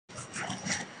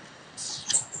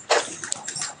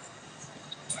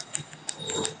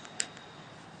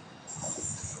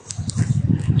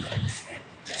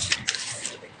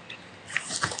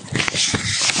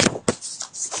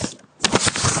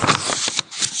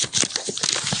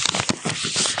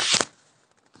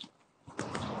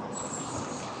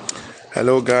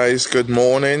Hello, guys. Good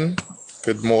morning.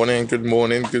 Good morning. Good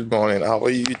morning. Good morning. How are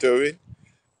you doing?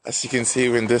 As you can see,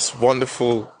 we're in this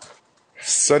wonderful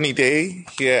sunny day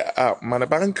here at Manor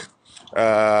Bank.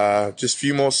 Just a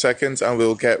few more seconds and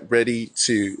we'll get ready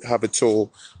to have a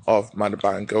tour of Manor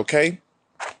Bank, okay?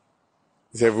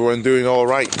 Is everyone doing all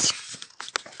right?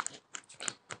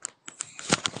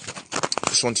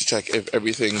 Just want to check if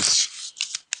everything's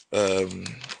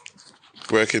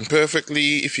working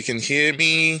perfectly. If you can hear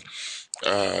me,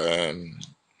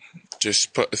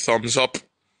 just put a thumbs up.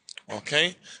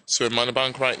 Okay, so in Manor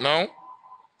Bank right now.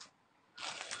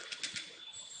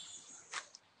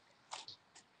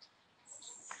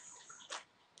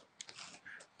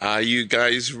 Are you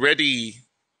guys ready?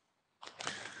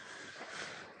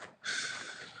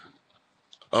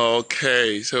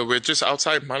 Okay, so we're just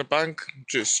outside Manor Bank.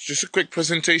 Just a quick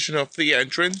presentation of the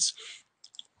entrance.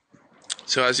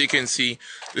 So as you can see,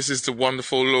 this is the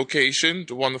wonderful location,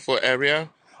 the wonderful area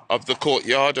of the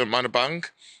courtyard of Manor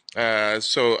Bank.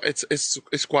 So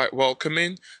it's quite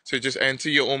welcoming. So just enter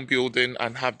your own building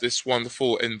and have this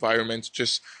wonderful environment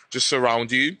just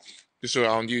surround you. Just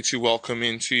around you to welcome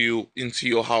into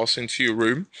your house, into your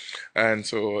room. And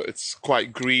so it's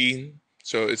quite green,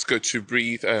 so it's good to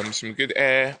breathe some good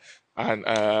air. And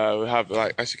we have,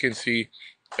 like, as you can see,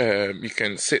 you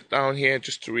can sit down here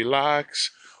just to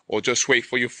relax, or just wait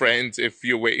for your friends if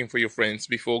you're waiting for your friends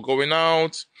before going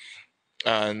out.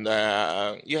 And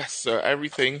yes, so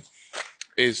everything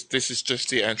this is just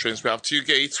the entrance. We have two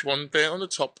gates, one there on the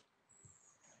top,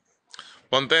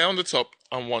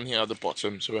 and one here at the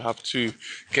bottom. So we have two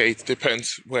gates,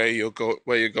 depends where you're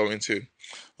going to.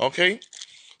 Okay,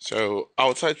 so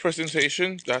outside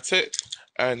presentation, that's it.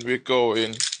 And we're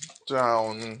going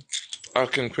down. I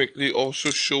can quickly also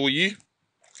show you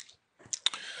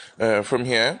from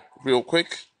here real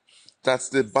quick. That's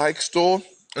the bike store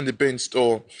and the bin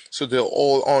store. So they're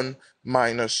all on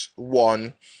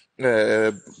 -1.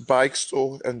 Bike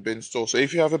store and bin store. So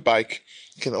if you have a bike,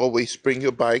 you can always bring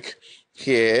your bike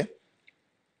here.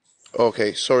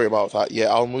 Okay, sorry about that. Yeah,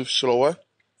 I'll move slower.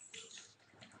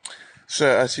 So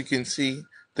as you can see,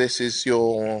 this is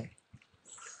your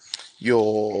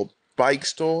bike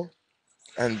store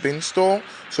and bin store.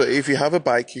 So if you have a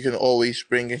bike, you can always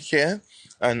bring it here,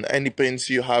 and any bins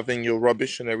you have in your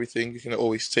rubbish and everything, you can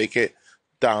always take it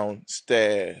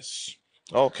downstairs.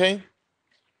 Okay.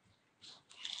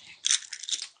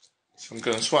 So I'm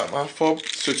gonna swipe my fob.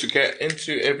 So to get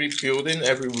into every building,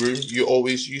 every room, you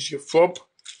always use your fob.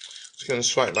 So I'm gonna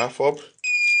swipe my fob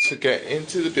to get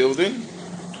into the building,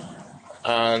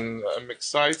 and I'm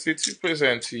excited to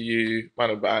present to you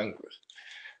Manor Bank.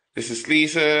 This is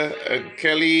Lisa and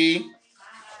Kelly.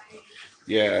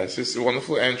 Yeah, it's a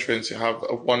wonderful entrance. You have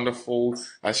a wonderful,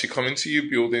 as you come into your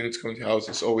building, to come to your house,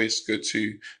 it's always good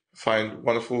to find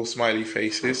wonderful smiley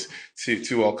faces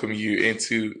to welcome you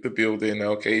into the building.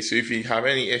 Okay, so if you have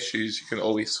any issues, you can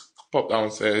always pop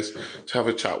downstairs to have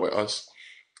a chat with us.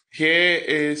 Here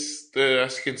is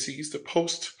as you can see, is the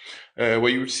post where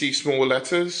you receive small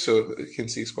letters. So you can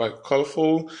see it's quite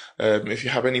colourful. If you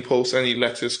have any posts, any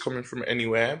letters coming from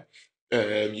anywhere,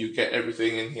 you get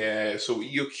everything in here. So with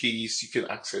your keys, you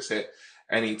can access it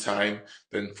anytime.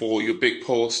 Then for your big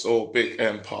posts or big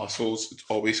parcels, it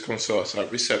always comes to us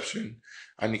at reception,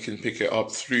 and you can pick it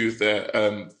up through the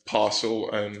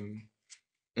parcel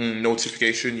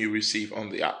notification you receive on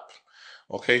the app.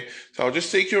 Okay, so I'll just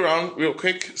take you around real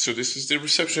quick. So this is the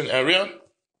reception area,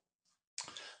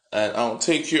 and I'll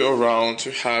take you around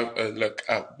to have a look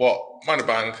at what Manor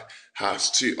Bank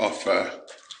has to offer.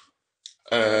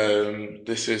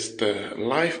 This is the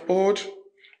life board.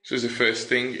 This is the first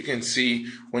thing you can see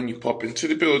when you pop into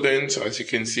the building. So as you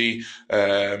can see,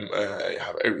 you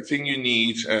have everything you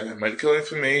need, medical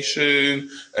information,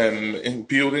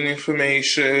 building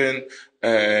information,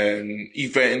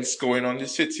 events going on in the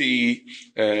city,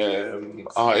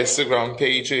 our Instagram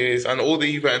pages, and all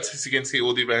the events. As you can see,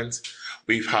 all the events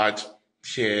we've had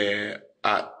here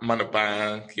at Manor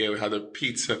Bank. Yeah, we had a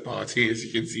pizza party. As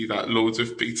you can see, that loads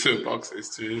of pizza boxes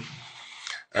too.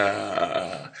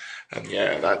 And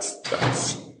yeah, that's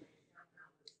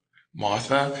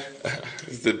Martha,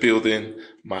 is the building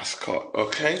mascot.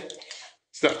 Okay,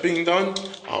 so that being done,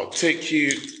 I'll take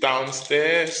you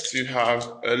downstairs to have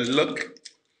a look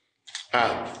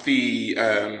at the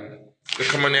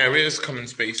common areas, common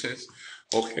spaces.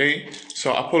 Okay,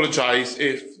 so I apologize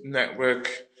if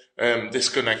network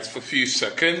disconnects for a few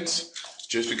seconds,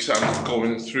 just because I'm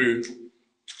going through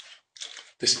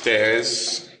the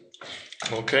stairs.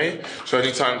 Okay, so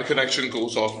anytime the connection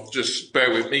goes off, just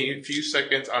bear with me a few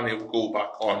seconds and it will go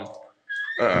back on.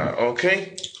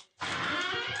 Okay.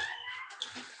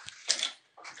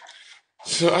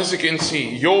 So as you can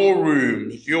see, your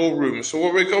room. So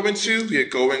what we're going to, we're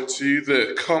going to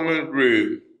the common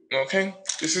room. Okay,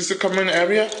 this is the common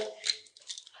area.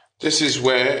 This is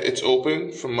where it's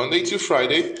open from Monday to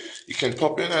Friday. You can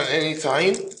pop in at any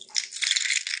time.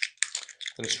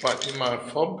 And swipe in my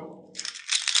fob.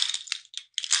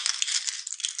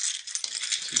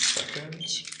 2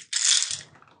 seconds.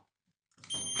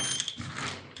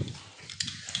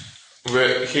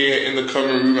 We're here in the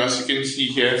common room, as you can see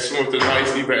here, some of the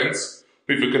nice events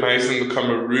we've organized in the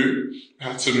common room. We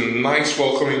had some nice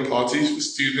welcoming parties for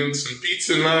students, some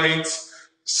pizza nights,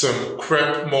 some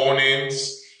crepe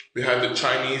mornings. We had the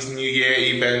Chinese New Year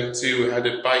event too. We had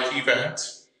a bike event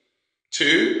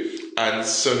too, and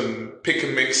some pick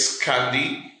and mix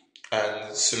candy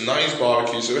and some nice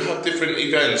barbecue. So we have different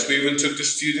events. We even took the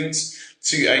students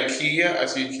to IKEA,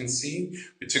 as you can see.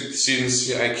 We took the students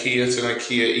to IKEA, to an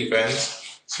IKEA event.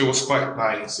 So it was quite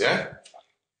nice, yeah?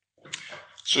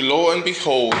 So lo and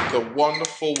behold, the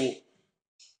wonderful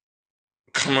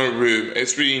common room.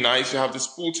 It's really nice. You have this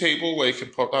pool table where you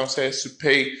can pop downstairs to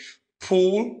play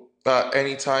pool at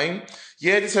any time.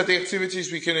 Yeah, these are the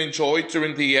activities we can enjoy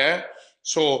during the year.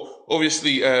 So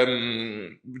obviously,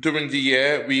 during the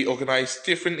year, we organize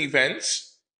different events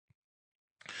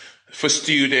for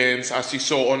students, as you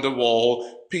saw on the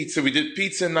wall. Pizza, we did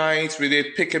pizza nights, we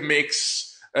did pick and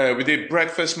mix, we did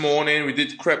breakfast morning, we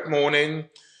did crepe morning,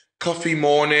 coffee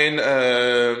morning.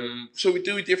 So we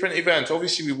do different events.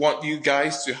 Obviously, we want you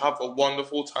guys to have a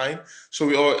wonderful time. So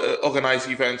we organize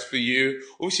events for you.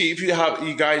 Obviously, if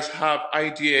you guys have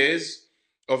ideas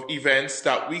of events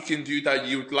that we can do that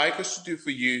you would like us to do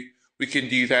for you, we can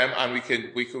do them, and we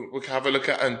can have a look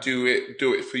at and do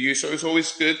it for you. So it's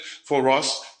always good for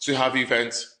us to have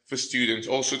events for students,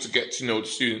 also to get to know the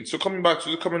students. So coming back to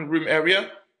the common room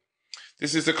area,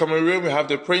 this is the common room. We have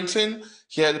the printing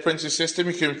here, the printing system.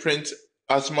 You can print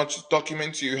as much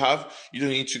documents you have. You don't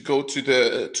need to go to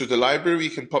the library. You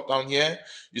can pop down here.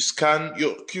 You scan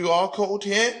your QR code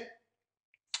here,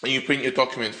 and you print your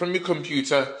document from your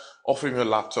computer or from your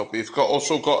laptop. We've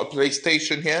also got a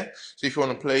PlayStation here. So if you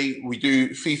want to play, we do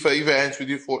FIFA events, we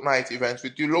do Fortnite events, we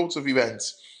do loads of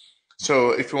events. So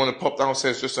if you want to pop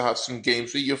downstairs just to have some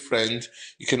games with your friend,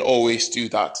 you can always do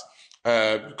that.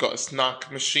 We've got a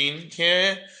snack machine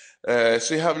here.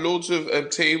 So you have loads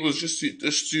of tables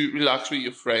just to relax with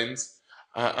your friends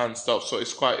and stuff. So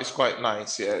it's quite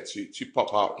nice here to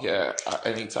pop out here at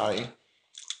any time.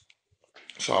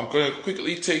 So I'm going to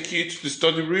quickly take you to the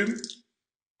study room,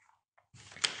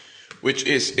 which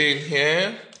is in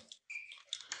here.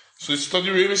 So the study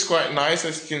room is quite nice,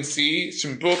 as you can see.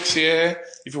 Some books here.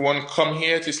 If you want to come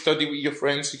here to study with your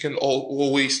friends, you can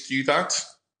always do that.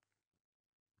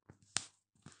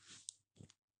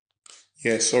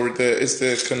 Yeah, sorry, there is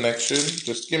the connection.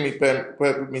 Just bear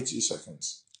with me 2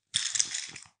 seconds.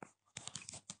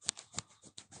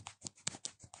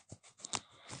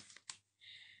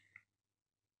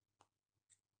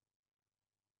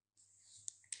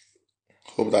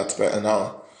 Hope that's better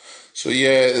now. So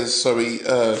yeah, sorry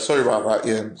about that.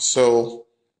 Yeah. So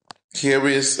here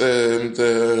is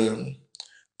the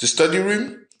study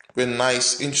room with a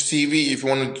nice inch TV. If you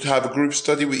want to have a group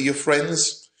study with your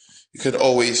friends, you can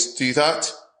always do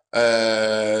that.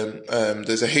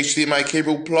 There's a HDMI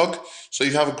cable plug, so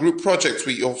you have a group project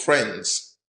with your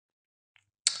friends.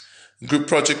 You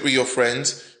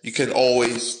can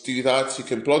always do that. You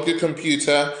can plug your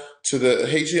computer to the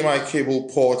HDMI cable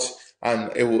port,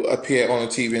 and it will appear on the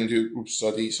TV and do group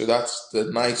study. So that's the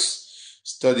nice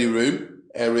study room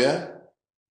area.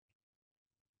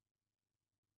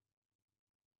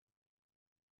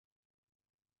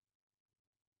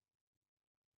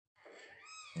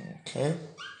 Okay.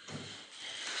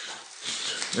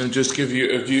 And just give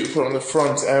you a view from the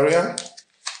front area.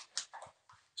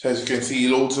 So as you can see,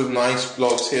 loads of nice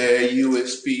plugs here,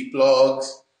 USB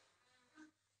plugs.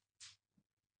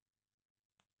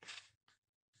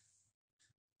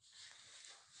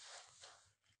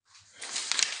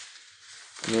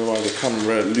 I don't know why the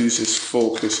camera loses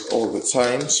focus all the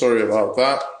time. Sorry about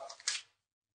that.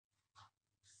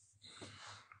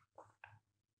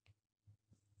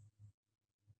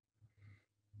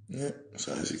 Yeah,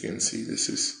 so as you can see,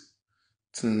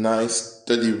 it's a nice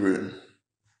study room.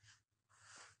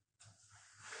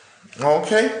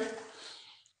 Okay.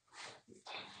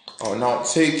 I'll now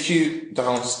take you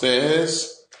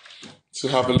downstairs to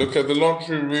have a look at the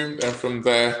laundry room, and from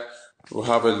there we'll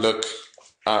have a look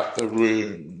at the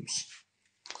rooms.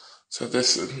 So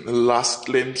this is the last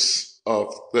glimpse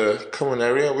of the common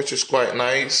area, which is quite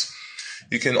nice.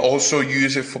 You can also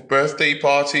use it for birthday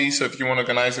parties. So if you want to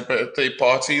organize a birthday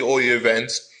party or your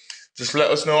events, Just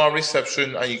let us know our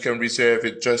reception and you can reserve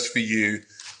it just for you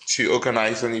to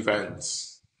organize an event.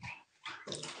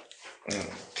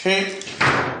 Okay.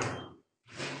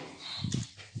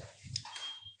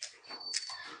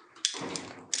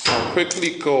 I'll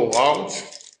quickly go out.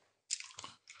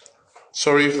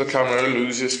 Sorry if the camera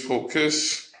loses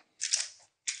focus.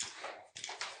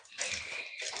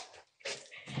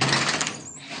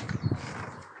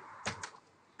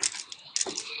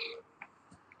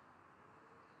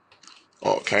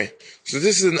 Okay, so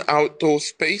this is an outdoor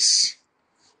space.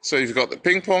 So you've got the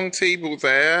ping pong table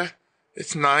there.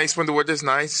 It's nice when the weather's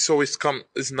nice.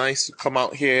 It's nice to come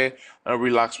out here and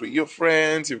relax with your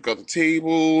friends. You've got the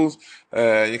tables.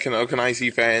 You can organize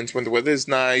events when the weather's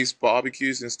nice,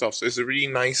 barbecues and stuff. So it's a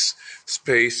really nice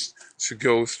space to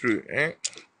go through.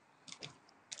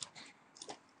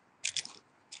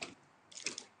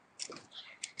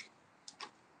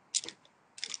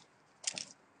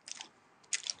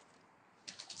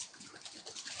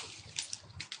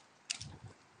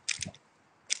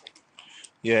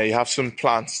 Yeah, you have some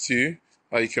plants too.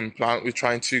 You can plant. We're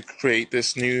trying to create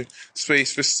this new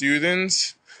space for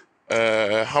students.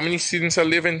 How many students are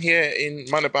living here in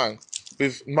Manor Bank?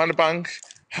 Manor Bank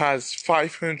has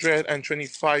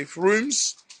 525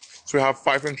 rooms. So we have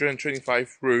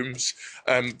 525 rooms,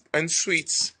 and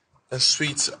suites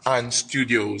and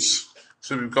studios.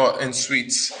 So we've got en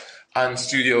suites and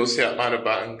studios here at Manor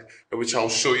Bank, which I'll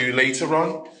show you later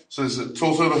on. So there's a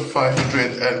total of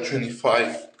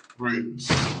 525 rooms.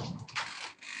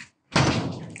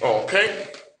 Okay.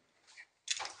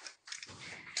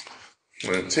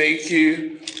 I'm going to take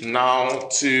you now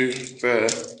to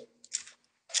the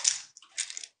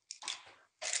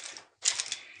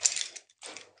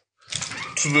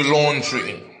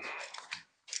laundry.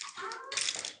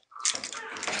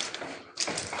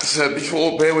 So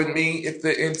before, bear with me, if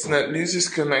the internet loses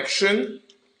connection,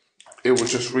 it will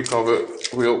just recover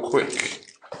real quick.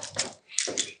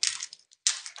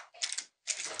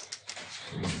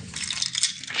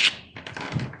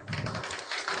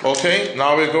 Okay,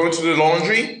 now we're going to the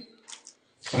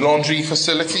laundry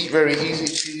facility, very easy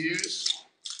to use.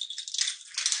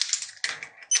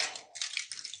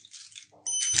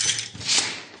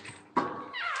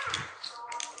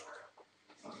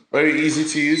 Very easy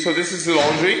to use. So this is the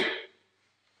laundry.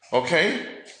 Okay.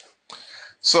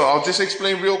 So I'll just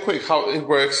explain real quick how it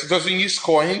works. It doesn't use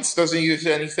coins, doesn't use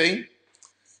anything.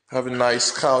 Have a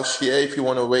nice couch here if you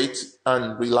want to wait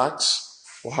and relax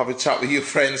or have a chat with your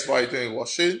friends while you're doing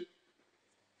washing.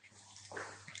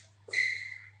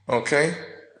 Okay.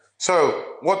 So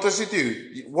what does it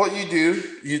do? What you do,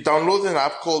 you download an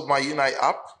app called My Unite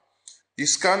app. You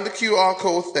scan the QR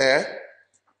code there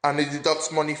and it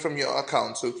deducts money from your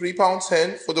account. So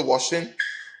 £3.10 for the washing,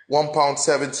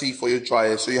 £1.70 for your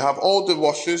dryer. So you have all the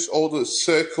washers, all the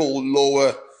circle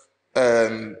lower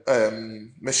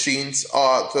machines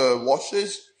are the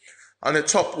washers, and the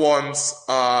top ones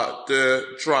are the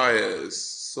dryers.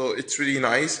 So it's really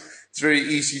nice. It's very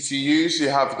easy to use. You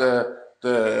have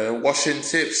the washing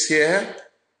tips here.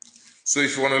 So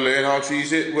if you want to learn how to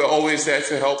use it, we're always there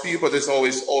to help you, but there's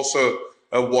always also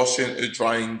a washing, a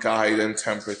drying guide and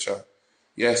temperature.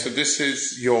 Yeah, so this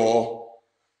is your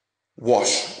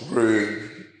wash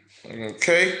room.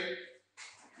 Okay.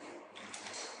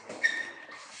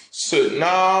 So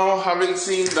now, having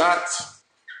seen that,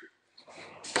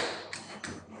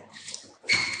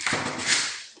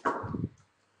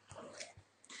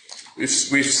 we've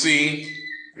seen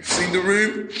the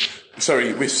room.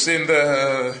 Sorry, we've seen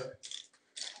the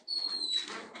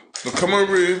common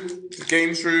room, the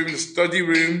games room, the study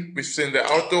room. We've seen the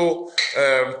outdoor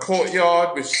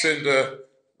courtyard. We've seen the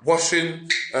washing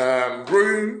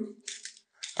room,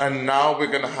 and now we're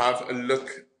gonna have a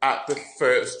look at the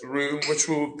first room, which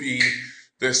will be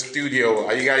the studio.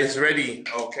 Are you guys ready?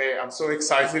 Okay, I'm so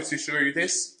excited to show you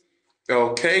this.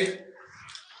 Okay,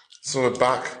 so we're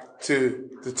back to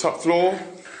the top floor.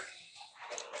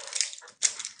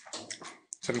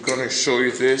 So I'm gonna show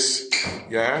you this.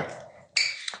 Yeah.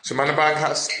 So Manor Bank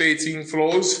has 13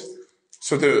 floors.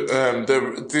 So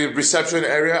the reception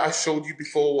area I showed you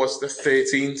before was the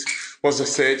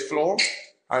 3rd floor,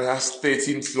 and it has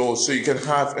 13 floors. So you can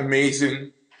have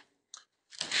amazing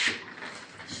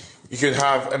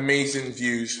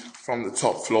views from the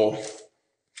top floor.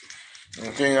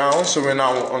 Okay, now so we're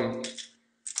now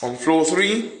on floor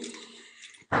 3.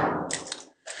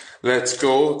 Let's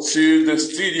go to the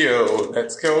studio.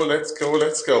 Let's go.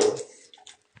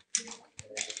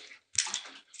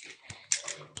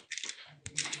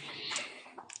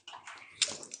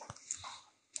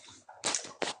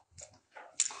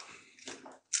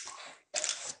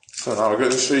 So now we're going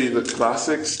to show you the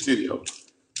classic studio.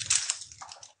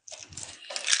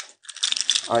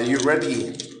 Are you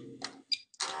ready?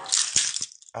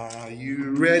 Are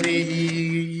you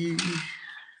ready?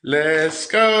 Let's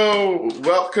go!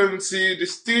 Welcome to the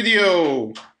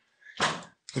studio.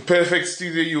 The perfect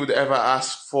studio you would ever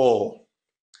ask for.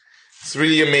 It's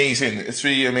really amazing. It's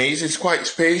really amazing. It's quite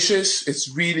spacious. It's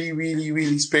really, really,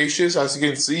 really spacious. As you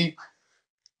can see,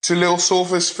 2 little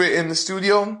sofas fit in the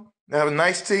studio. You have a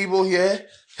nice table here.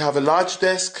 You have a large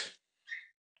desk.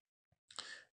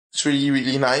 It's really,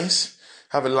 really nice.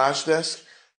 Have a large desk.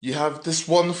 You have this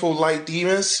wonderful light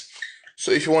dimmers.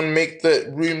 So if you want to make the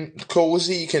room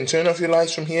cozy, you can turn off your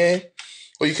lights from here.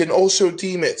 Or you can also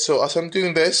dim it. So as I'm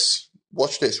doing this,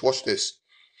 watch this, watch this.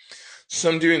 So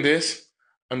I'm doing this,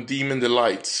 I'm dimming the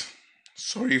lights.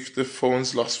 Sorry if the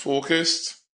phone's lost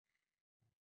focus.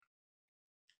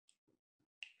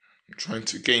 I'm trying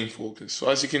to gain focus. So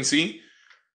as you can see,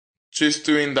 just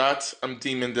doing that, I'm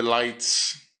dimming the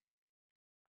lights.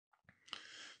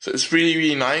 So it's really,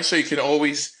 really nice. So you can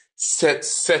always set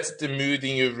the mood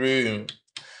in your room.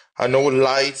 I know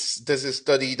lights, there's a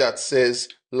study that says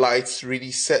lights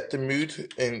really set the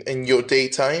mood in your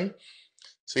daytime.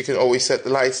 So you can always set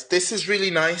the lights. This is really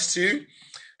nice too.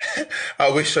 I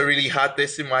wish I really had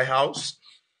this in my house.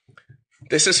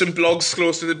 This is some plugs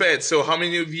close to the bed. So how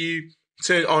many of you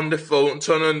turn on,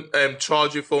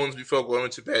 charge your phones before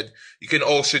going to bed? You can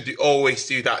also always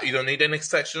do that. You don't need an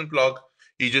extension plug.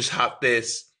 You just have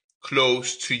this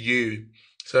close to you.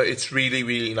 So it's really,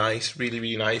 really nice, really,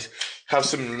 really nice. Have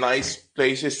some nice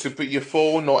places to put your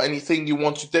phone or anything you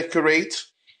want to decorate.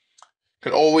 You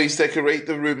can always decorate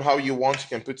the room how you want. You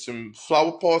can put some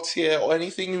flower pots here or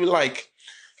anything you like.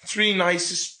 It's really nice,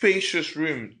 spacious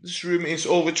room. This room is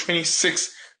over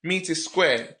 26 meters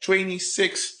square.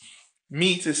 26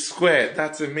 meters square.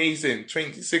 That's amazing.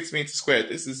 26 meters square.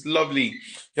 This is lovely.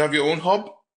 You have your own hob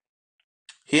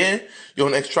here, your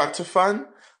own extractor fan.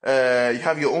 You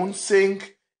have your own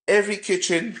sink. Every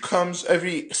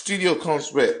studio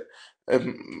comes with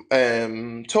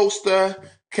toaster,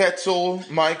 kettle,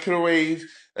 microwave,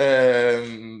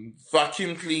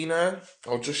 vacuum cleaner.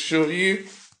 I'll just show you.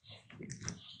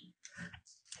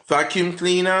 Vacuum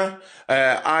cleaner,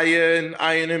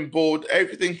 ironing board,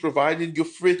 everything provided. Your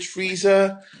fridge,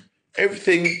 freezer,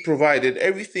 everything provided.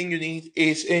 Everything you need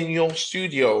is in your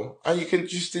studio, and you can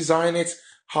just design it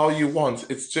how you want.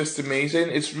 It's just amazing.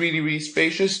 It's really, really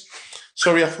spacious.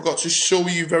 Sorry, I forgot to show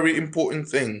you a very important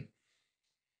thing.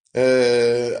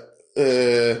 Very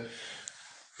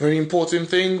important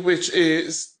thing, which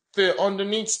is the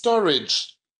underneath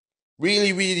storage.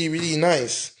 Really, really, really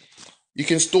nice. You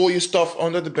can store your stuff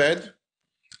under the bed.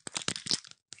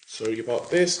 Sorry about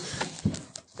this.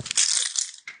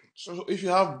 So if you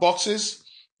have boxes,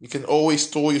 you can always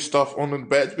store your stuff under the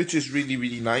bed, which is really,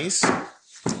 really nice.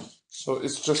 So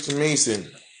it's just amazing.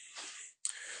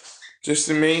 Just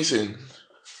amazing.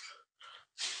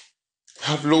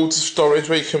 Have loads of storage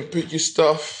where you can put your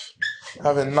stuff.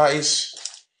 Have a nice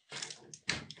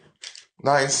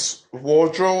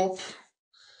wardrobe,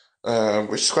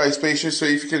 which is quite spacious. So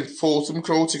if you can fold some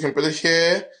clothes, you can put it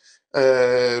here.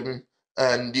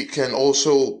 And you can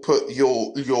also put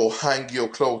hang your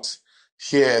clothes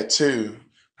here too.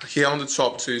 Here on the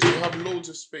top too. So you have loads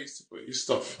of space to put your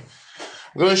stuff.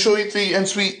 I'm going to show you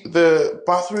the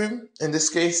bathroom. In this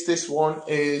case, this one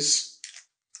is...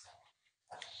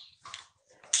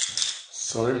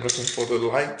 Sorry, I'm looking for the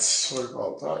lights. Sorry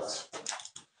about that.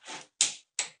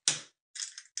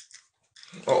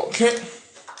 Okay.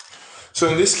 So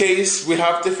in this case, we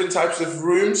have different types of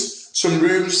rooms. Some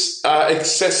rooms are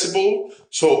accessible.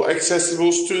 So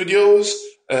accessible studios.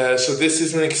 So this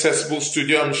is an accessible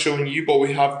studio I'm showing you, but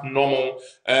we have normal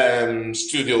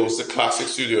studios, the classic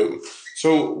studio.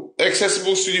 So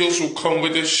accessible studios will come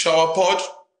with a shower pod,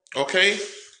 okay,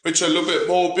 which are a little bit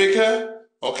more bigger,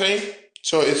 okay.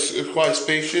 So it's quite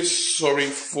spacious. Sorry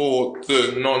for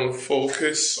the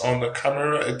non-focus on the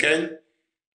camera again.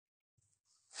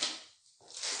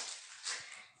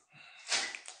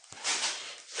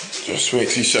 Just wait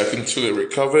 2 seconds till it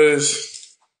recovers.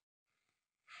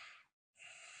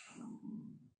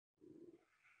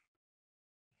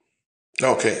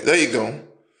 Okay, there you go.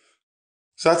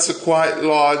 So that's a quite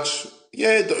large,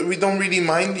 we don't really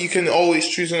mind. You can always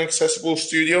choose an accessible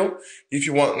studio if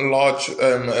you want a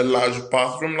large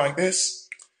bathroom like this,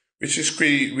 which is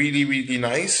really, really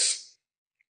nice.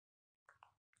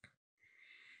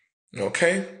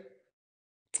 Okay,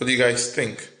 what do you guys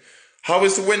think? How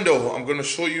is the window? I'm going to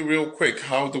show you real quick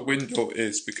how the window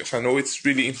is, because I know it's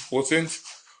really important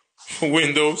for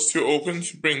windows to open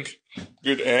to bring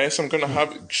good air. So I'm going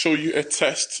to show you a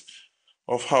test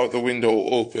of how the window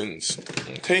opens.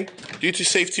 Okay, due to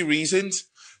safety reasons,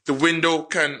 the window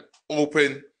can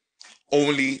open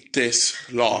only this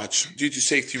large. Due to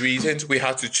safety reasons, we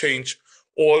had to change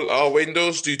all our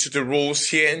windows due to the rules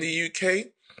here in the UK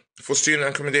for student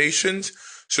accommodations.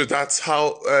 So that's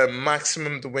how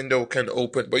maximum the window can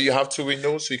open. But you have 2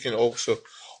 windows, so you can also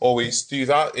always do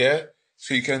that, yeah.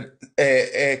 So you can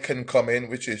air can come in,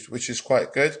 which is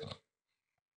quite good.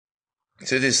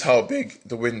 So this is how big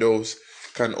the windows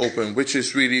can open, which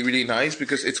is really, really nice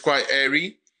because it's quite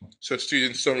airy. So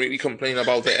students don't really complain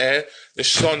about the air. The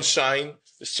sunshine.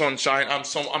 I'm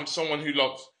someone who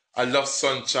I love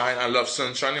sunshine. I love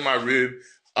sunshine in my room.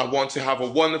 I want to have a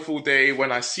wonderful day.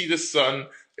 When I see the sun,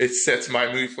 it sets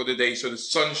my mood for the day. So the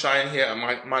sunshine here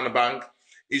at Manor Bank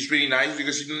is really nice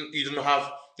because you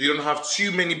don't have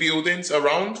too many buildings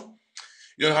around.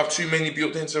 You don't have too many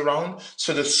buildings around,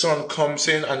 so the sun comes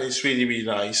in and it's really, really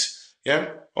nice.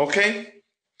 Yeah. Okay.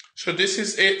 So this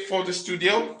is it for the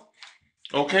studio.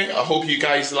 Okay, I hope you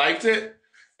guys liked it.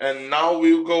 And now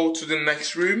we'll go to the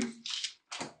next room,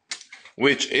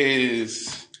 which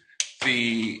is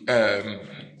the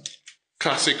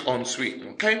classic ensuite.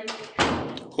 Okay,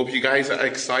 hope you guys are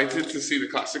excited to see the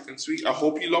classic ensuite. I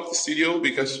hope you love the studio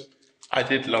because I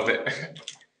did love it.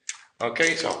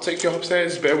 Okay, so I'll take you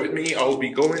upstairs. Bear with me. I'll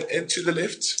be going into the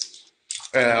lift.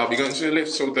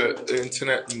 So the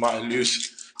internet might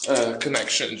lose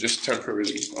connection just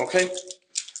temporarily. Okay.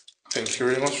 Thank you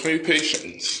very much for your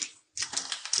patience.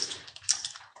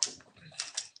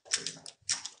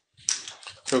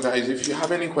 So guys, if you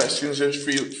have any questions, just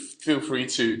feel free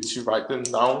to write them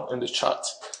down in the chat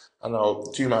and I'll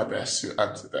do my best to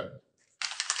answer them.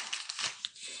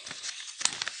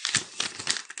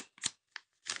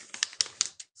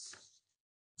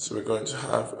 So we're going to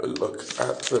have a look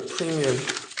at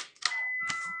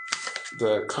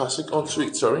the classic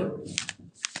ensuite, sorry.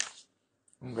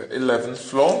 On the 11th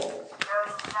floor.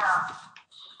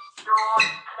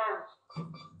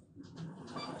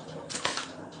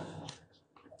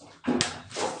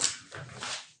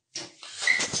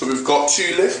 So we've got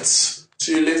 2 lifts,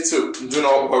 so do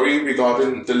not worry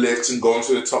regarding the lifts and going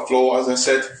to the top floor. As I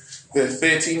said, there are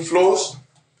 13 floors.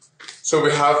 So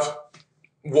we have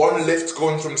 1 lift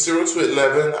going from 0 to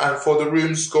 11, and for the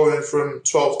rooms going from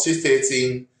 12 to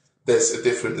 13, there's a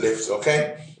different lift,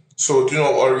 okay? So do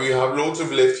not worry, you have loads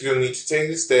of lifts, you don't need to take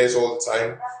the stairs all the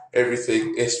time.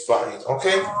 Everything is fine,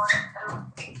 okay?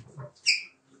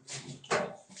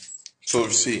 So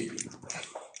you see,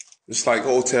 just like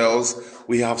hotels,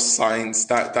 we have signs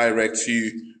that direct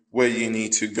you where you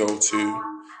need to go to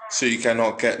so you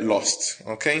cannot get lost,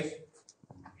 okay?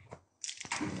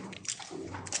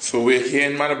 So we're here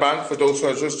in Manor Bank. For those who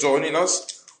are just joining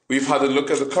us, we've had a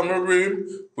look at the common room,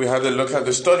 we had a look at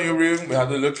the study room, we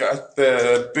had a look at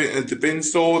the bin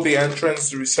store, the entrance,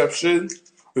 the reception,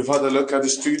 we've had a look at the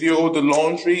studio, the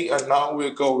laundry, and now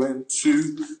we're going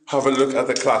to have a look at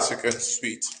the classic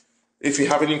ensuite. If you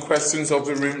have any questions of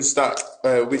the rooms that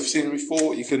we've seen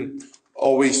before, you can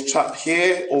always chat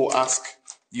here or ask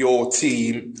your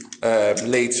team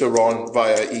later on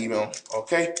via email,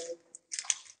 okay?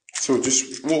 So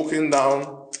just walking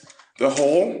down the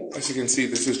hall, as you can see,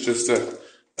 this is just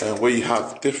where you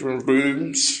have different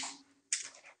rooms.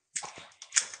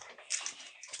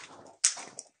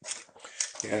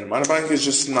 Yeah, Manor Bank is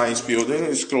just a nice building.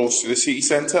 It's close to the city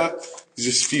centre. It's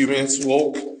just a few minutes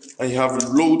walk, and you have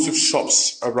loads of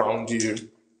shops around you.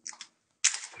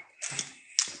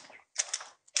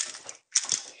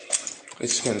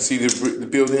 As you can see, the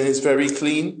building is very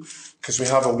clean because we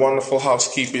have a wonderful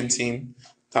housekeeping team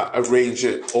that arrange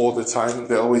it all the time.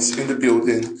 They're always in the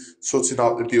building, sorting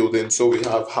out the building. So we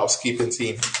have housekeeping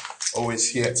team always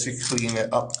here to clean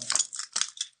it up.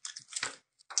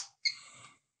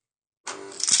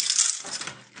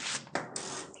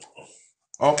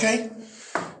 Okay,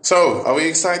 so are we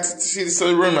excited to see this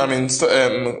little room? I'm in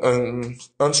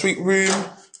ensuite room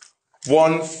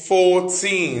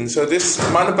 114. So this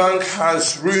Manor Bank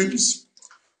has rooms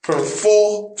from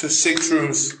 4 to 6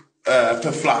 rooms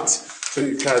per flat. So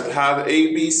you can have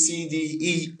A, B, C, D,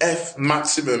 E, F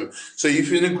maximum. So if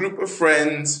you're in a group of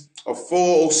friends of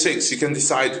 4 or 6, you can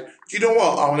decide, do you know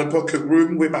what, I want to book a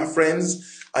room with my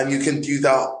friends, and you can do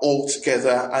that all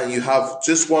together, and you have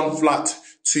just one flat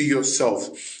to yourself.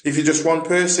 If you're just one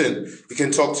person, you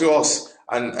can talk to us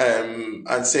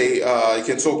and say, you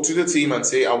can talk to the team and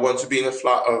say, I want to be in a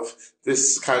flat of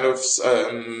this kind of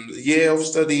year of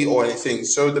study or anything.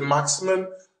 So the maximum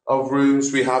of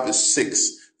rooms we have is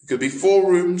 6. It could be 4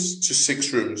 rooms to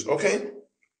 6 rooms, okay?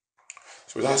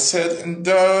 So with that said and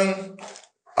done,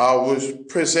 I will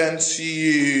present to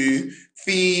you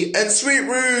the ensuite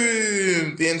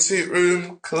room. The ensuite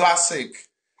room, classic.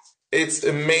 It's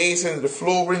amazing. The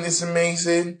flooring is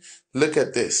amazing. Look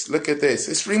at this. Look at this.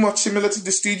 It's pretty much similar to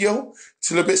the studio.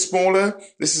 It's a little bit smaller.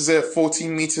 This is a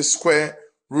 14-meter square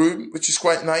room, which is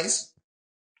quite nice.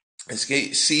 As you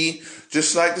can see,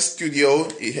 just like the studio,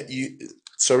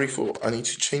 I need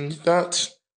to change that.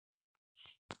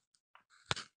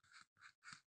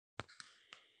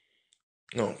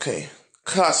 Okay,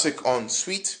 classic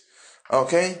ensuite.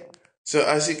 Okay, so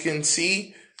as you can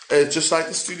see, just like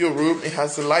the studio room, it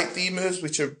has the light dimmers,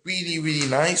 which are really, really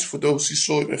nice for those who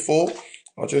saw it before.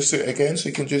 I'll just do it again, so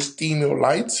you can just dim your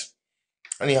lights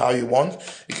anyhow you want.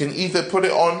 You can either put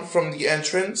it on from the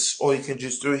entrance, or you can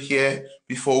just do it here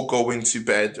before going to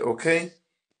bed, okay?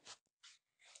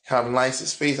 Have a nice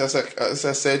space, as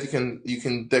I said, you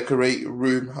can decorate your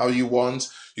room how you want.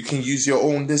 You can use your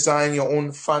own design, your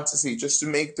own fantasy, just to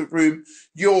make the room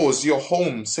yours, your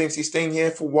home. Since you're staying here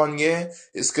for 1 year,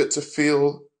 it's good to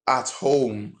feel at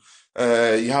home.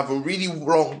 You have a really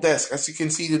long desk. As you can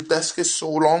see, the desk is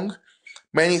so long.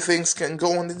 Many things can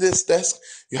go on this desk.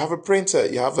 You have a printer,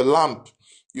 you have a lamp,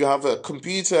 you have a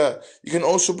computer. You can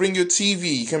also bring your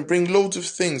TV. You can bring loads of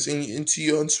things into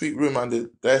your ensuite room, and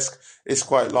the desk is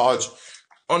quite large.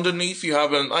 Underneath, you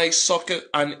have a nice socket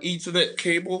and Ethernet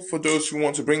cable for those who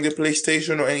want to bring the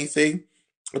PlayStation or anything,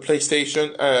 a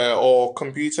PlayStation or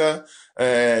computer.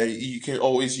 You can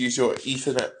always use your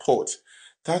Ethernet port.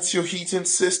 That's your heating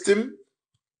system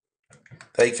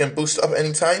that you can boost up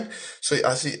anytime. So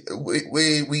as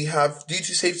we have, due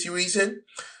to safety reason,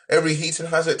 every heating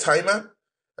has a timer.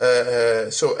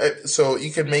 So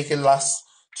you can make it last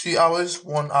 2 hours,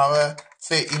 1 hour,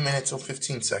 30 minutes, or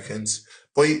 15 seconds.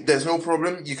 But there's no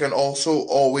problem. You can also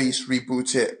always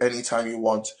reboot it anytime you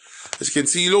want. As you can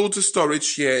see, loads of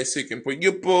storage here. So you can put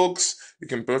your books, you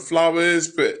can put flowers,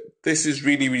 but this is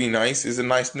really, really nice. It's a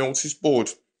nice notice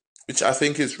board, which I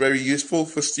think is very useful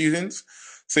for students.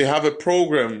 So you have a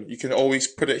program, you can always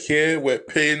put it here with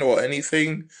pen or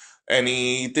anything,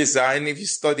 any design. If you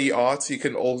study art, you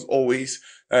can always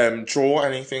draw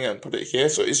anything and put it here.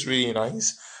 So it's really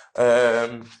nice.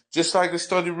 Just like the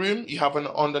study room, you have an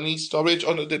underneath storage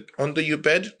under your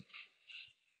bed.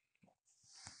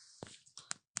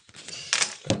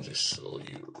 I'll just show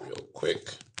you real quick.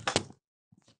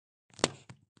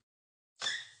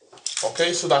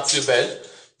 Okay, so that's your bed.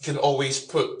 You can always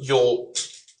put your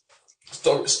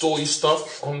store your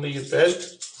stuff under your bed.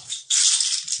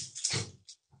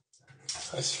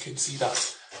 As you can see,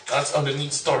 that's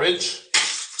underneath storage,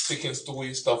 so you can store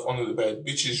your stuff under the bed,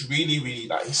 which is really, really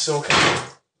nice. Okay.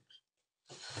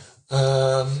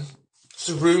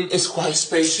 The room is quite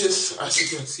spacious, as you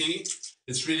can see.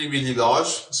 It's really, really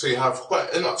large, so you have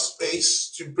quite enough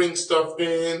space to bring stuff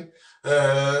in.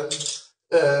 As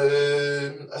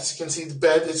you can see, the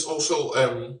bed is also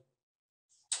a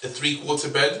 3/4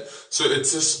 bed, so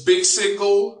it's a big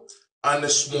single and a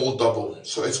small double,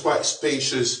 so it's quite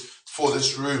spacious for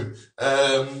this room.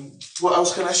 What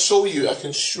else can I show you? I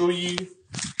can show you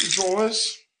the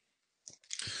drawers.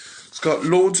 It's got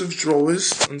loads of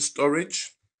drawers and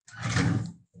storage.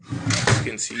 As you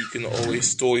can see, you can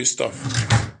always store your stuff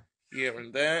here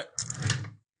and there.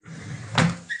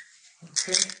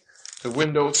 Okay, the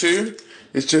window too.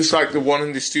 It's just like the one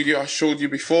in the studio I showed you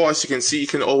before. As you can see, you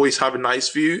can always have a nice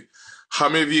view. How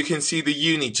many of you can see the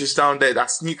uni just down there?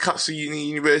 That's Newcastle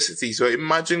University. So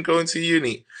imagine going to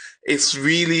uni. It's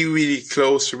really, really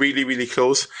close, really, really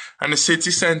close. And the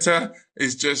city centre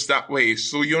is just that way.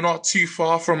 So you're not too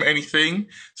far from anything.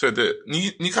 So the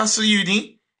Newcastle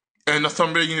Uni,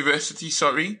 Northumbria University,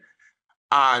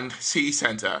 and city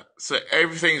centre. So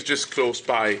everything's just close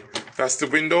by. That's the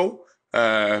window.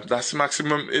 That's the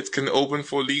maximum it can open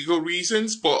for legal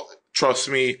reasons, but trust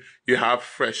me, you have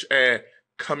fresh air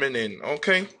coming in,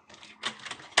 okay?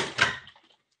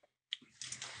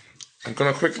 I'm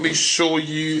gonna quickly show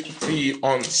you the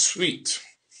ensuite.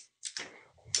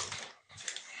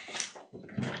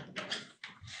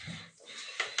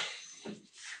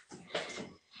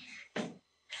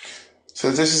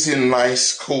 So this is a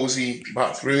nice, cozy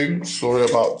bathroom. Sorry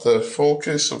about the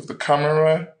focus of the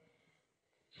camera.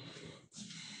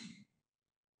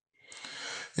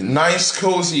 Nice,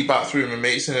 cozy bathroom,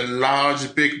 amazing, a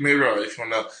large, big mirror. If you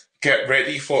want to get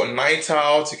ready for a night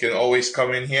out, you can always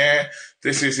come in here.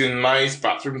 This is a nice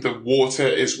bathroom. The water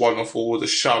is wonderful. The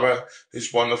shower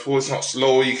is wonderful. It's not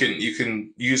slow. You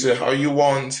can use it how you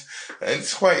want. And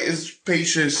it's quite a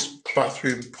spacious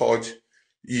bathroom pod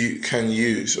you can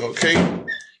use, okay?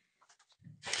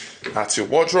 That's your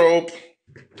wardrobe.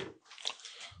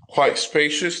 Quite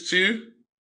spacious too.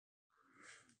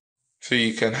 So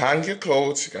you can hang your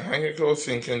clothes, and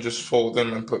you can just fold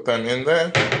them and put them in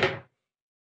there.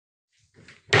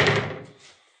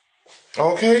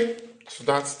 Okay, so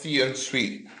that's the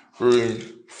ensuite. room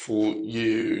for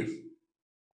you.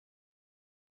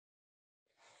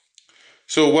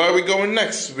 So where are we going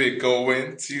next? We're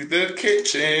going to the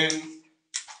kitchen.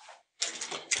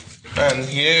 And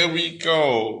here we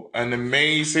go. An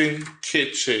amazing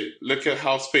kitchen. Look at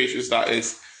how spacious that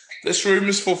is. This room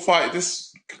is for five.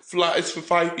 This flat is for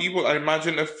 5 people. I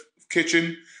imagine a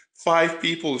kitchen, 5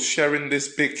 people sharing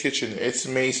this big kitchen. It's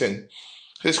amazing.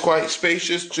 It's quite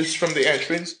spacious just from the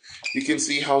entrance. You can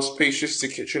see how spacious the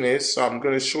kitchen is. So I'm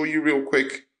going to show you real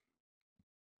quick.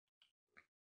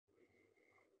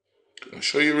 I'll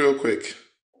show you real quick.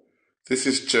 This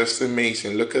is just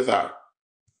amazing. Look at that.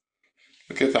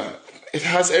 Look at that. It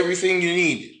has everything you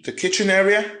need. The kitchen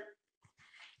area.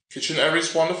 Kitchen area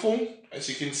is wonderful. As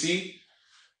you can see,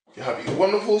 you have your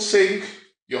wonderful sink,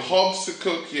 your hobs to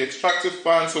cook, your extractor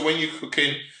fan. So when you're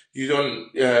cooking, you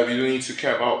don't need to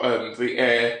care about the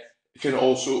air. It can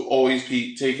also always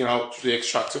be taken out to the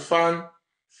extractor fan.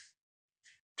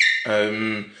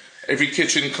 Every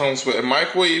kitchen comes with a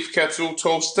microwave, kettle,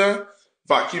 toaster,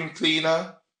 vacuum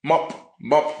cleaner, mop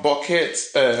bucket,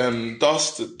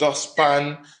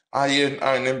 dustpan,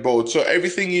 ironing board. So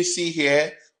everything you see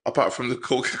here, apart from the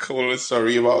Coca-Cola,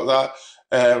 sorry about that,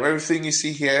 everything you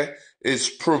see here is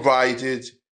provided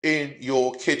in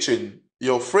your kitchen.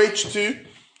 Your fridge too,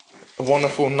 a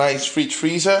wonderful, nice fridge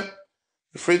freezer.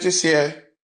 The fridge is here,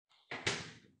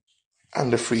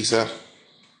 and the freezer.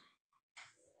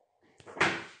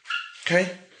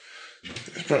 Okay.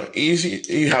 Easy.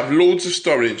 You have loads of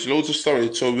storage.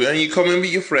 So when you come in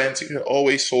with your friends, you can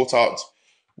always sort out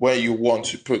where you want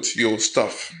to put your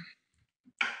stuff.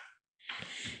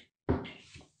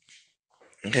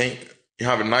 Okay, you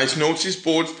have a nice notice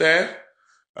board there,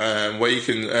 where you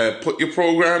can put your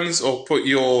programs or put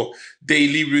your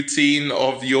daily routine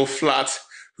of your flat,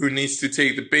 who needs to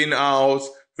take the bin out,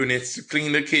 who needs to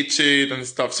clean the kitchen and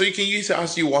stuff. So you can use it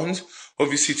as you want.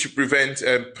 Obviously, to prevent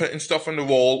putting stuff on the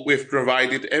wall, we've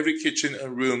provided every kitchen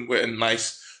and room with a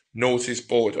nice notice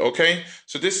board, okay?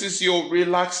 So this is your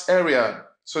relax area.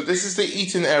 So this is the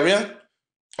eating area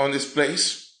on this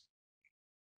place.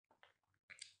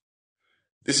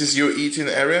 This is your eating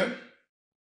area.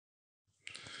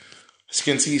 As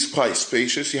you can see, it's quite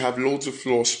spacious. You have loads of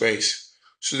floor space.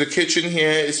 So the kitchen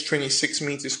here is 26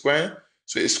 meters square.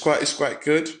 So it's quite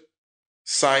good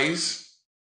size.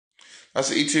 That's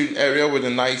the eating area with the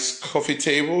nice coffee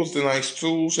tables, the nice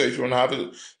tools. So if you want to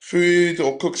have food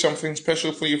or cook something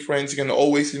special for your friends, you can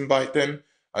always invite them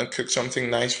and cook something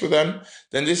nice for them.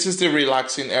 Then this is the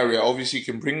relaxing area. Obviously, you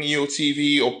can bring your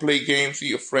TV or play games with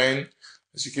your friend.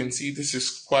 As you can see, this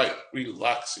is quite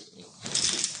relaxing.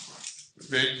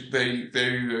 Very, very,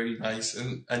 very, very nice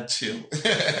and chill.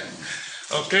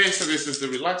 Okay, so this is the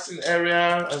relaxing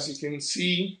area, as you can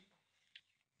see.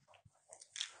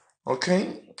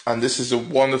 Okay, and this is a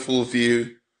wonderful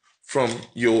view from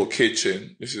your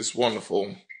kitchen. This is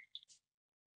wonderful.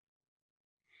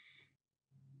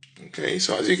 Okay,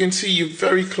 so as you can see, you're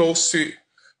very close to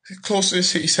the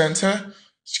city centre.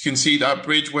 As you can see that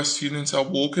bridge where students are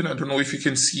walking. I don't know if you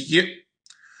can see it.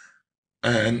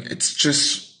 And it's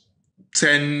just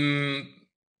 10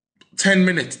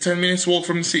 minutes walk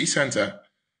from the city centre.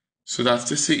 So that's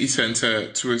the city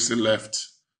centre towards the left.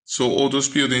 So all those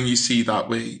buildings you see that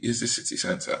way is the city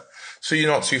centre. So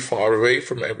you're not too far away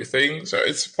from everything. So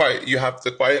it's quite, you have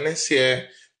the quietness here.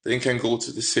 Then you can go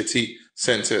to the city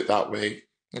centre that way.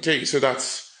 Okay, so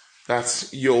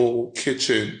that's your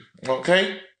kitchen.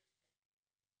 Okay.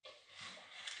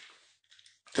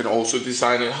 You can also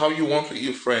design it how you want with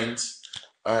your friends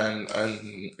and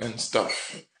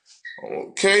stuff.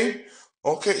 Okay,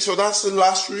 so that's the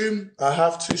last room I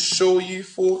have to show you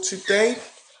for today.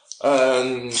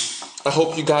 I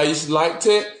hope you guys liked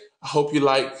it. I hope you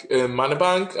like Manor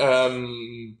Bank.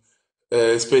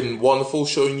 It's been wonderful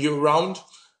showing you around.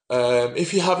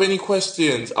 If you have any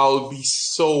questions, I'll be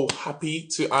so happy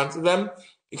to answer them.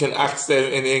 You can ask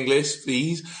them in English,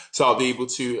 please, so I'll be able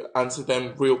to answer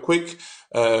them real quick.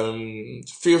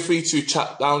 Feel free to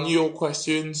chat down your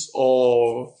questions,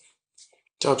 or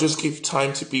I'll just give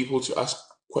time to people to ask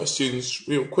questions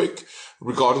real quick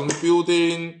regarding the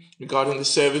building, regarding the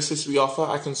services we offer.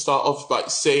 I can start off by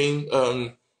saying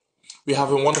we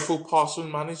have a wonderful parcel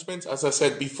management, as I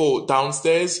said before,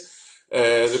 downstairs,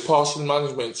 the parcel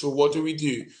management. So what do?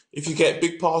 If you get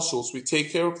big parcels, we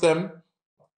take care of them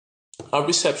at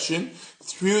reception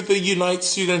through the Unite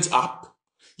Students app.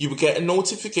 You will get a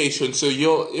notification. So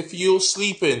if you're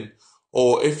sleeping,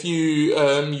 or if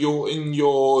you're in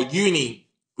your uni,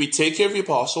 we take care of your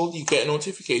parcel. You get a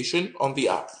notification on the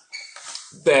app.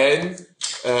 Then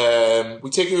we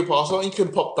take care of your parcel, and you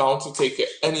can pop down to take it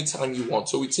anytime you want.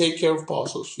 So we take care of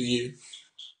parcels for you.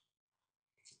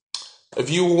 If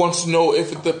you want to know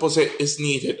if a deposit is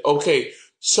needed. Okay,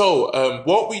 so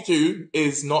what we do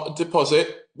is not a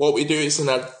deposit. What we do is an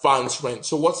advance rent.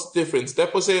 So what's the difference?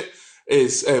 Deposit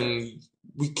is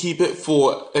we keep it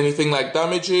for anything like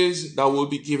damages that will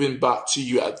be given back to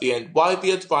you at the end. While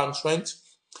the advance rent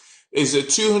is a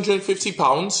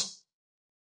 £250,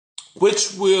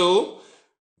 which will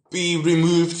be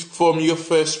removed from your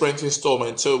first rent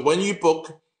installment. So when you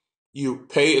book, you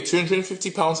pay a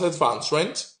 £250 advance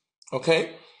rent,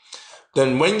 okay?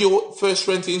 Then when your first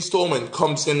rent installment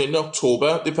comes in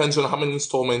October, depends on how many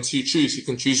installments you choose. You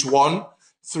can choose 1,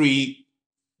 3,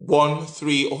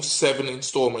 3, or 7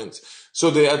 installments. So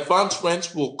the advance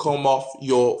rent will come off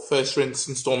your first rent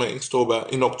installment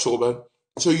in October.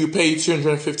 So you pay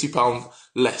 £250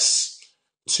 less.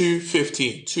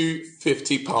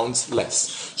 £250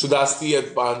 less. So that's the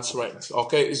advance rent,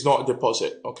 okay? It's not a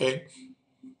deposit, okay?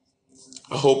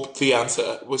 I hope the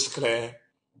answer was clear.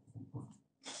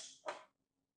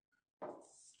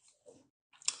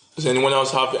 Does anyone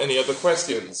else have any other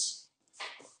questions?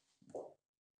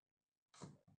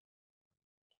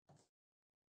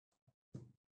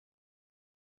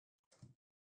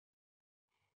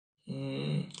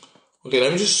 Okay,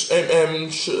 let me just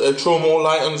throw more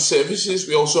light on the services.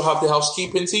 We also have the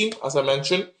housekeeping team, as I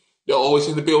mentioned. They're always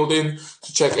in the building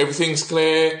to check everything's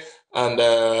clear and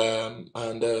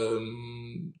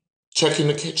checking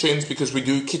the kitchens, because we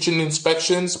do kitchen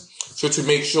inspections. So to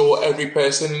make sure every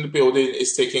person in the building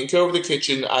is taking care of the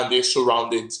kitchen and their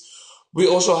surroundings. We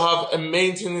also have a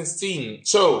maintenance team.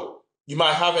 So you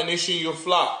might have an issue in your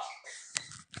flat.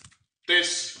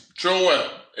 This drawer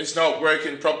is not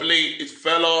working properly. It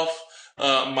fell off.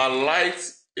 My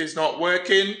light is not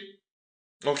working.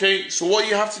 Okay, so what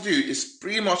you have to do is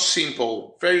pretty much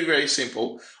simple, very, very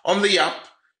simple. On the app,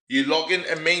 you log in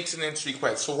a maintenance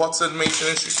request. So what's a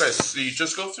maintenance request? So you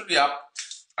just go through the app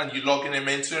and you log in a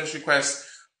maintenance request.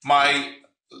 My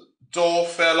door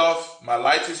fell off, my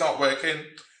light is not working.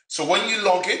 So when you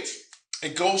log it,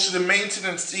 it goes to the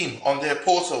maintenance team on their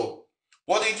portal.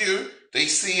 What they do, they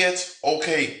see it,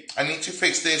 okay, I need to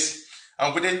fix this.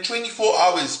 And within 24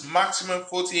 hours, maximum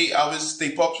 48 hours,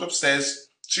 they pop upstairs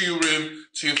to your room,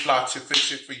 to your flat to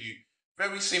fix it for you.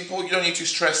 Very simple, you don't need to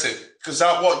stress it, because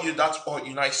that's what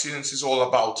Unite Students is all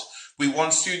about. We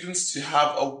want students to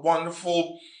have a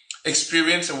wonderful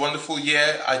experience, a wonderful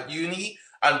year at uni,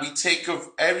 and we take care of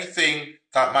everything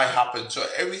that might happen. So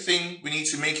everything we need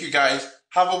to make you guys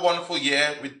have a wonderful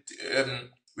year,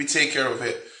 we take care of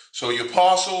it. So your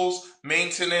parcels,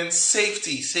 maintenance,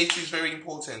 safety is very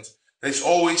important. There's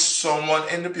always someone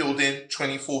in the building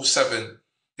 24/7.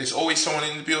 There's always someone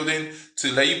in the building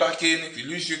to let you back in if you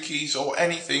lose your keys or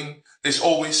anything. There's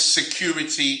always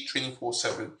security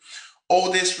 24/7.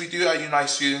 All this we do at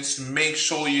Unite Students to make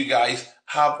sure you guys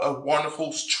have a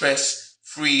wonderful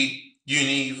stress-free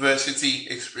university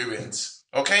experience.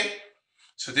 Okay?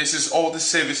 So this is all the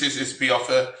services we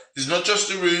offer. It's not just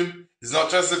the room. It's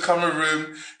not just the common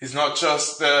room. It's not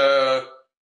just the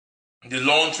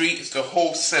laundry. It's the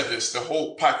whole service, the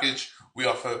whole package we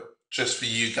offer just for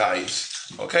you guys.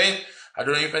 Okay? I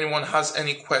don't know if anyone has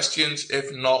any questions.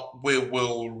 If not, we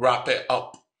will wrap it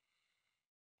up.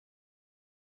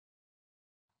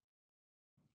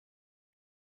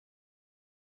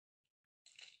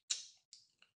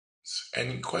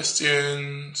 Any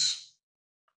questions?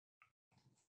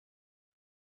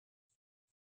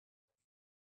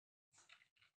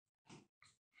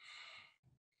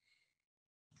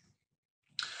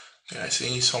 I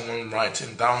see someone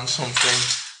writing down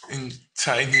something in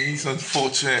Chinese.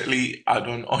 Unfortunately, I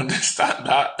don't understand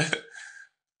that.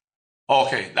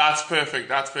 Okay, that's perfect.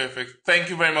 That's perfect. Thank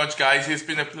you very much, guys. It's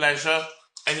been a pleasure.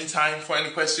 Anytime for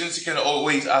any questions, you can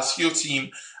always ask your team.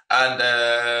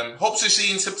 And hope to see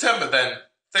you in September then.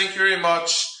 Thank you very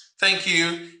much. Thank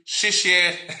you. 谢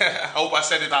谢. I hope I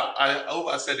said it out. I hope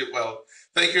I said it well.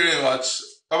 Thank you very much.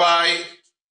 Bye-bye.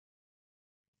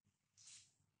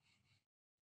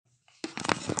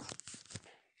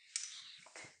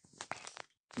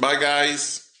 Bye,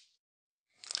 guys.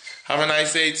 Have a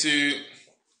nice day too.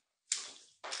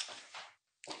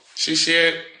 谢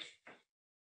谢.